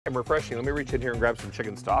And refreshing. Let me reach in here and grab some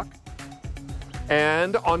chicken stock.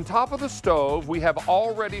 And on top of the stove, we have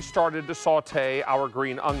already started to saute our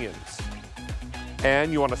green onions.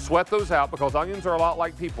 And you want to sweat those out because onions are a lot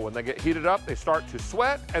like people. When they get heated up, they start to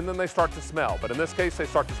sweat and then they start to smell. But in this case, they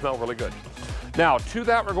start to smell really good. Now, to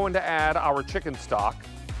that, we're going to add our chicken stock.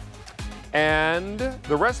 And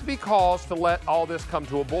the recipe calls to let all this come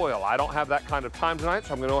to a boil. I don't have that kind of time tonight,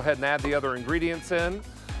 so I'm going to go ahead and add the other ingredients in,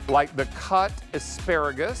 like the cut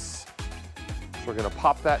asparagus. So we're going to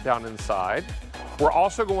pop that down inside. We're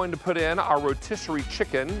also going to put in our rotisserie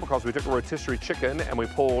chicken because we took a rotisserie chicken and we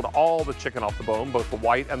pulled all the chicken off the bone, both the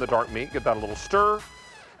white and the dark meat. Get that a little stir.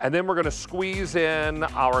 And then we're going to squeeze in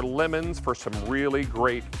our lemons for some really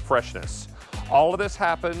great freshness. All of this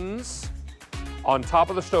happens on top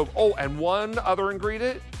of the stove. Oh, and one other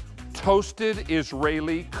ingredient, toasted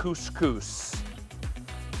Israeli couscous.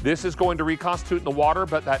 This is going to reconstitute in the water,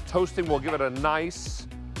 but that toasting will give it a nice,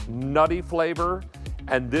 nutty flavor.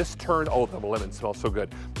 And this oh, the lemon smells so good.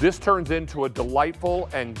 This turns into a delightful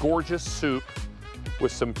and gorgeous soup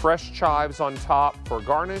with some fresh chives on top for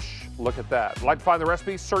garnish. Look at that. Like to find the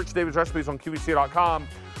recipe? Search David's Recipes on QVC.com.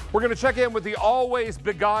 We're going to check in with the always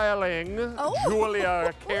beguiling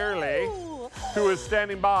Julia Carely, who is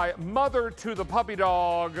standing by, mother to the puppy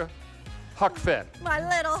dog, Huck Finn. My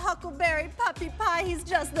little huckleberry puppy pie, he's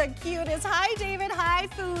just the cutest. Hi, David. Hi,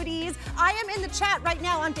 foodies. I am in the chat right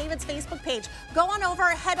now on David's Facebook page. Go on over,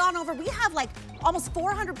 head on over. We have like almost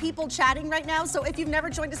 400 people chatting right now, so if you've never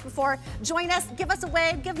joined us before, join us, give us a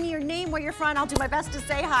wave, give me your name, where you're from. I'll do my best to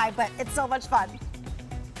say hi, but it's so much fun.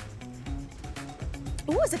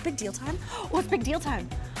 Ooh, is it big deal time? Oh, it's big deal time.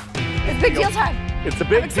 It's big deal time. It's a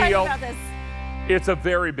big I'm excited deal. about this. It's a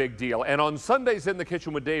very big deal. And on Sundays in the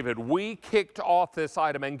Kitchen with David, we kicked off this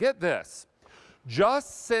item. And get this,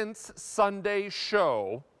 just since Sunday's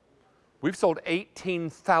show, we've sold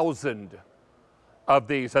 18,000 of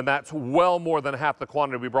these, and that's well more than half the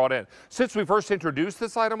quantity we brought in. Since we first introduced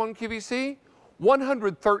this item on QVC,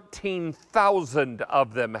 113,000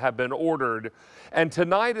 of them have been ordered. And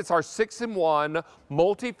tonight it's our 6-in-1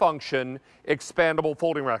 multifunction expandable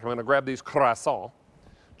folding rack. I'm going to grab these croissants.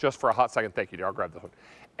 Just for a hot second. Thank you, dear. I'll grab this one.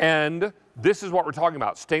 And this is what we're talking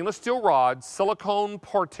about. Stainless steel rods, silicone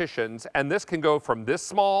partitions, and this can go from this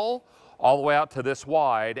small all the way out to this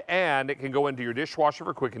wide, and it can go into your dishwasher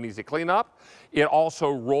for quick and easy cleanup. It also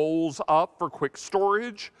rolls up for quick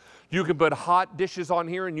storage. You can put hot dishes on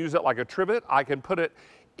here and use it like a trivet. I can put it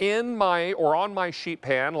in my or on my sheet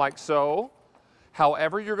pan like so.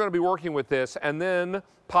 However you're going to be working with this, and then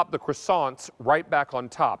pop the croissants right back on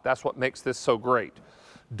top. That's what makes this so great.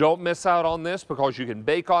 Don't miss out on this because you can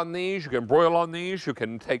bake on these, you can broil on these, you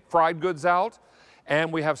can take fried goods out, and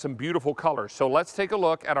we have some beautiful colors. So let's take a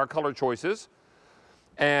look at our color choices.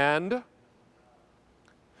 And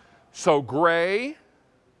so gray,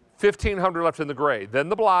 1,500 left in the gray. Then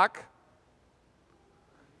the black,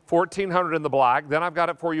 1,400 in the black. Then I've got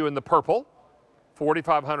it for you in the purple,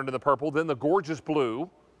 4,500 in the purple. Then the gorgeous blue,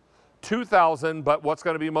 2,000, but what's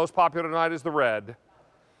going to be most popular tonight is the red.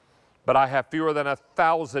 But I have fewer than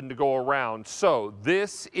 1,000 to go around. So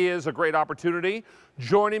this is a great opportunity.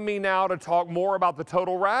 Joining me now to talk more about the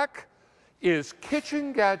Total Rack is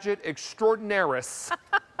Kitchen Gadget Extraordinaris.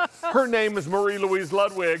 Her name is Marie-Louise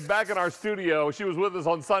Ludwig, back in our studio. She was with us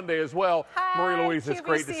on Sunday as well. Hi, Marie-Louise, it's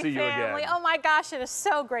great to see you family. again. Oh my gosh, it is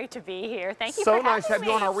so great to be here. Thank you for having me. So nice to have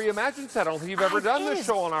you on our Reimagine set. I don't think you've ever done this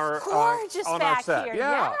show on our set. Here.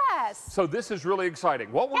 Yeah. Yes. So this is really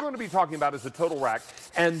exciting. What we're going to be talking about is the Total Rack,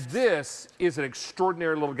 and this is an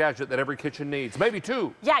extraordinary little gadget that every kitchen needs, maybe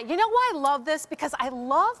two. Yeah, you know why I love this? Because I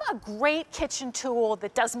love a great kitchen tool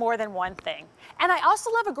that does more than one thing. And I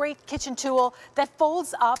also love a great kitchen tool that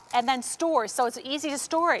folds up and then stores, so it's easy to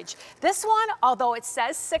storage. This one, although it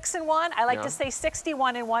says 6-in-1, I like to say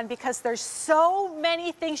 61-in-1 because there's so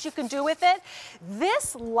many things you can do with it.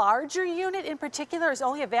 This larger unit in particular is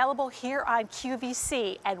only available here on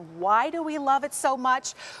QVC. And why do we love it so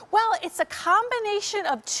much? Well, it's a combination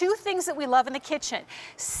of two things that we love in the kitchen.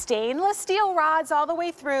 Stainless steel rods all the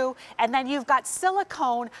way through, and then you've got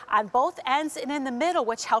silicone on both ends and in the middle,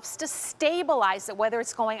 which helps to stabilize it, whether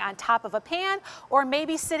it's going on top of a pan or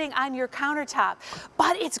maybe sitting on your countertop.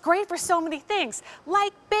 But it's great for so many things,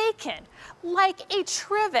 like bacon, like a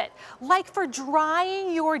trivet, like for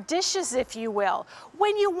drying your dishes, if you will.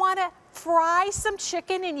 When you want to fry some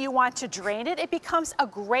chicken and you want to drain it, it becomes a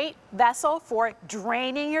great vessel for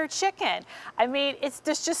draining your chicken. I mean, it's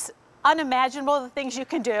just unimaginable the things you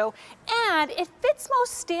can do. And it fits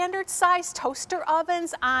most standard size toaster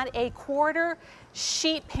ovens on a 1/4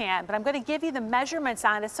 sheet pan, but I'm going to give you the measurements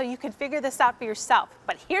on it so you can figure this out for yourself.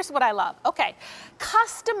 But here's what I love. Okay,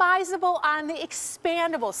 customizable on the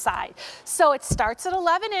expandable side. So it starts at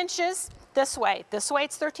 11 inches this way. This way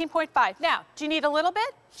it's 13.5. Now, do you need a little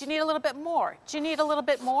bit? Do you need a little bit more? Do you need a little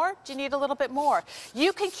bit more? Do you need a little bit more?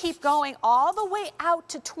 You can keep going all the way out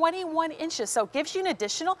to 21 inches. So it gives you an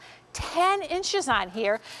additional 10 inches on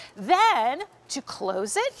here. Then to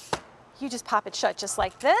close it, you just pop it shut just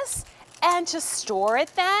like this. And to store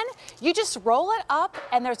it then, you just roll it up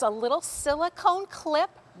and there's a little silicone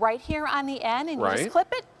clip right here on the end and you just clip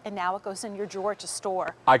it and now it goes in your drawer to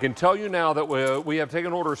store. I can tell you now that we have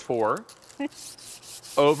taken orders for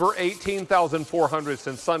over 18,400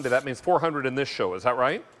 since Sunday. That means 400 in this show, is that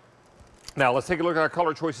right? Now let's take a look at our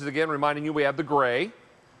color choices again, reminding you we have the gray.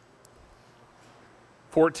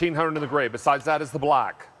 1,400 in the gray. Besides that is the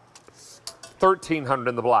black. 1,300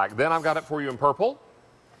 in the black. Then I've got it for you in purple.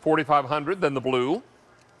 4,500, then the blue.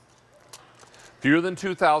 Fewer than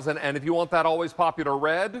 2,000, and if you want that always popular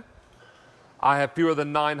red, I have fewer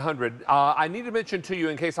than 900. I need to mention to you,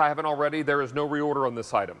 in case I haven't already, there is no reorder on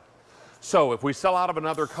this item. So if we sell out of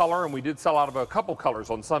another color, and we did sell out of a couple colors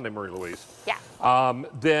on Sunday, Marie-Louise,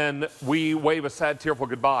 then we wave a sad, tearful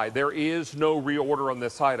goodbye. There is no reorder on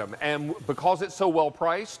this item, and because it's so well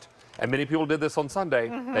priced, and many people did this on Sunday,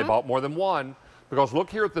 they bought more than one. Because look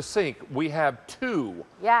here at the sink, we have two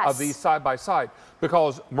of these side by side.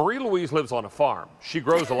 Because Marie-Louise lives on a farm. She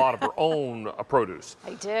grows a lot of her own produce.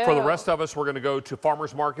 I do. For the rest of us, we're going to go to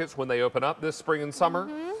farmers markets when they open up this spring and summer.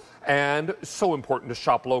 And so important to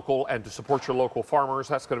shop local and to support your local farmers.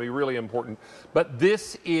 That's going to be really important. But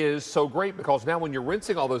this is so great because now when you're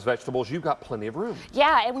rinsing all those vegetables, you've got plenty of room.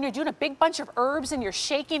 Yeah, and when you're doing a big bunch of herbs and you're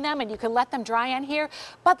shaking them and you can let them dry on here.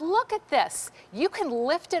 But look at this. You can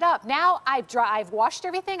lift it up. Now I've washed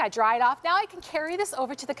everything. I dried off. Now I can carry this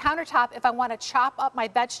over to the countertop if I want to chop up my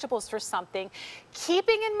vegetables for something.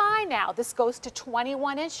 Keeping in mind now, this goes to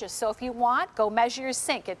 21 inches. So if you want, go measure your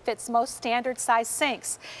sink. It fits most standard size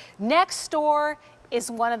sinks. Next door is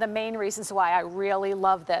one of the main reasons why I really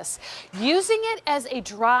love this. Using it as a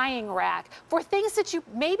drying rack for things that you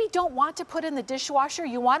maybe don't want to put in the dishwasher,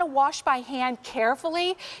 you want to wash by hand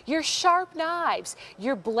carefully, your sharp knives,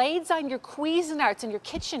 your blades on your Cuisinarts and your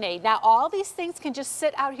KitchenAid. Now all these things can just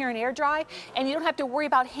sit out here and air dry and you don't have to worry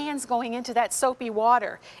about hands going into that soapy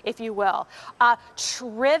water, if you will.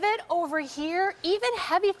 Trivet over here, even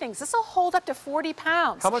heavy things, this will hold up to 40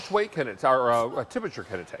 pounds. How much weight can it, or temperature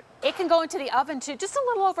can it take? It can go into the oven too, just a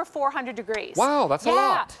little over 400 degrees. Wow, that's a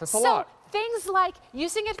lot. That's a lot. Things like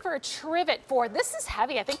using it for a trivet for, this is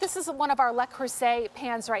heavy. I think this is one of our Le Creuset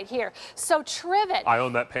pans right here. So trivet. I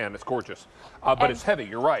own that pan, it's gorgeous. But it's heavy,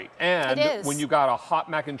 you're right. And it is. When you got a hot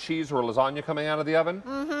mac and cheese or lasagna coming out of the oven,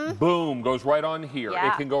 boom, goes right on here.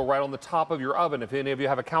 Yeah. It can go right on the top of your oven. If any of you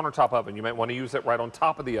have a countertop oven, you might want to use it right on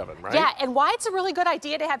top of the oven, right? Yeah, and why it's a really good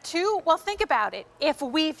idea to have two, well, think about it. If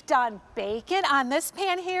we've done bacon on this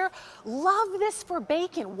pan here, love this for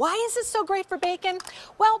bacon. Why is it so great for bacon?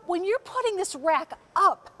 Well, when you're putting this rack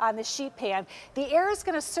up on the sheet pan, the air is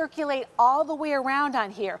going to circulate all the way around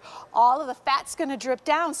on here. All of the fat's going to drip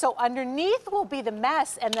down, so underneath will be the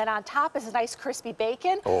mess, and then on top is a nice crispy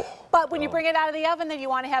bacon. But when you bring it out of the oven, then you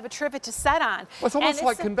want to have a trivet to set on. Well, it's almost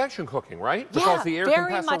like convection cooking, right? Because the air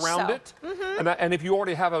can pass around it. And if you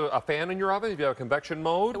already have a fan in your oven, if you have a convection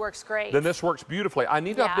mode, it works great. Then this works beautifully. I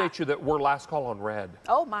need to update you that we're last call on red.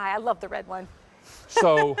 Oh my, I love the red one.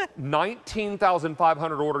 So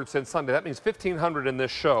 19,500 ordered since Sunday. That means 1,500 in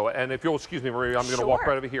this show. And if you'll excuse me, Maria, I'm going to walk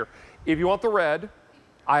right over here. If you want the red,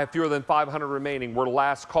 I have fewer than 500 remaining. We're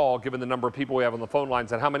last call given the number of people we have on the phone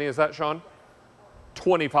lines. And how many is that, Sean?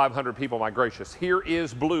 2,500 people, my gracious. Here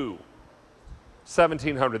is blue,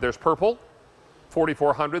 1,700. There's purple,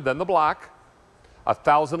 4,400. Then the black,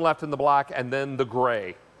 1,000 left in the black, and then the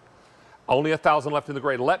gray. Only 1,000 left in the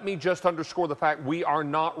gray. Let me just underscore the fact we are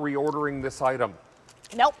not reordering this item.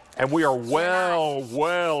 Nope. And we are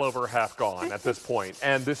well over half gone at this point.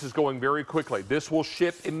 And this is going very quickly. This will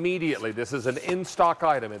ship immediately. This is an in-stock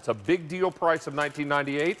item. It's a big deal price of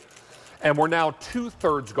 $19.98. And we're now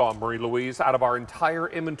 2/3 gone, Marie-Louise, out of our entire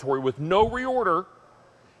inventory with no reorder.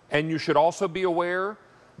 And you should also be aware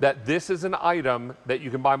that this is an item that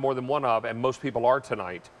you can buy more than one of, and most people are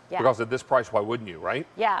tonight. Because at this price, why wouldn't you, right?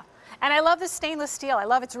 Yeah. And I love this stainless steel. I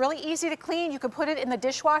love it's really easy to clean. You can put it in the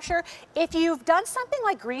dishwasher. If you've done something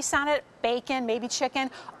like grease on it, bacon, maybe chicken,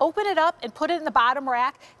 open it up and put it in the bottom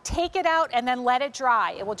rack, take it out and then let it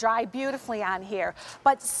dry. It will dry beautifully on here.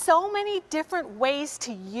 But so many different ways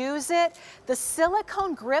to use it. The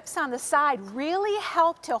silicone grips on the side really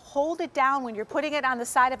help to hold it down when you're putting it on the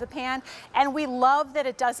side of the pan. And we love that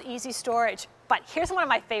it does easy storage. But here's one of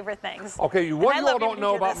my favorite things. Okay, what you all don't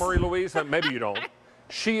know about Marie-Louise, and maybe you don't,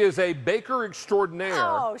 she is a baker extraordinaire.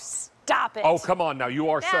 Oh, stop it. Oh, come on now, you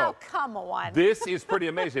are so. Now, come on. This is pretty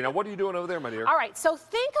amazing. Now, what are you doing over there, my dear? All right, so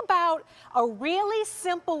think about a really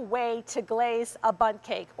simple way to glaze a bundt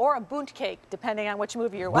cake or a bundt cake, depending on which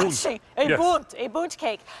movie you're watching. A bundt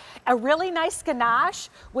cake. A really nice ganache,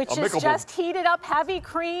 which is just heated up heavy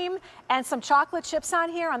cream and some chocolate chips on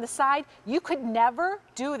here on the side. You could never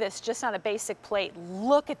do this just on a basic plate.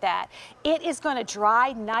 Look at that. It is going to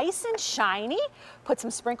dry nice and shiny. Put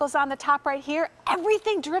some sprinkles on the top right here.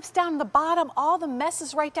 Everything drips down the bottom. All the mess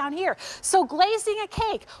is right down here. So glazing a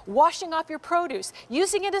cake, washing off your produce,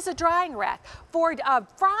 using it as a drying rack, for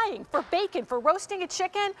frying, for bacon, for roasting a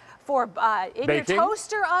chicken, for in your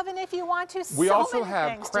toaster oven if you want to. We also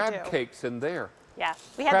have crab cakes in there. Yeah,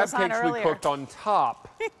 we had those on earlier. Crab cakes we cooked on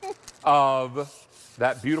top of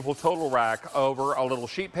that beautiful total rack over a little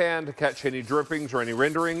sheet pan to catch any drippings or any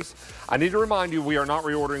renderings. I need to remind you, we are not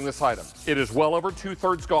reordering this item. It is well over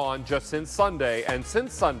 2/3 gone just since Sunday, and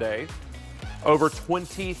since Sunday, over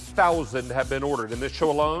 20,000 have been ordered. In this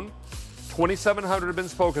show alone, 2,700 have been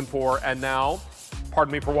spoken for, and now,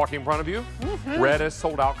 pardon me for walking in front of you, red is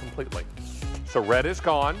sold out completely. So red is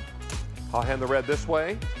gone. I'll hand the red this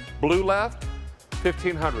way. Blue left,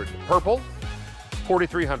 1,500. Purple,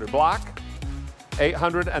 4,300. Black,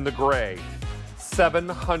 800, and the gray,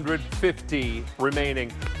 750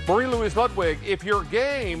 remaining. Marie-Louise Ludwig, if you're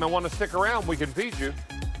game and want to stick around, we can feed you.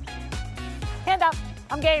 Hand up,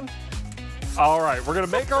 I'm game. All right, we're going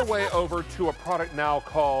to make our way over to a product now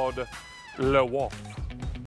called Le Wolf.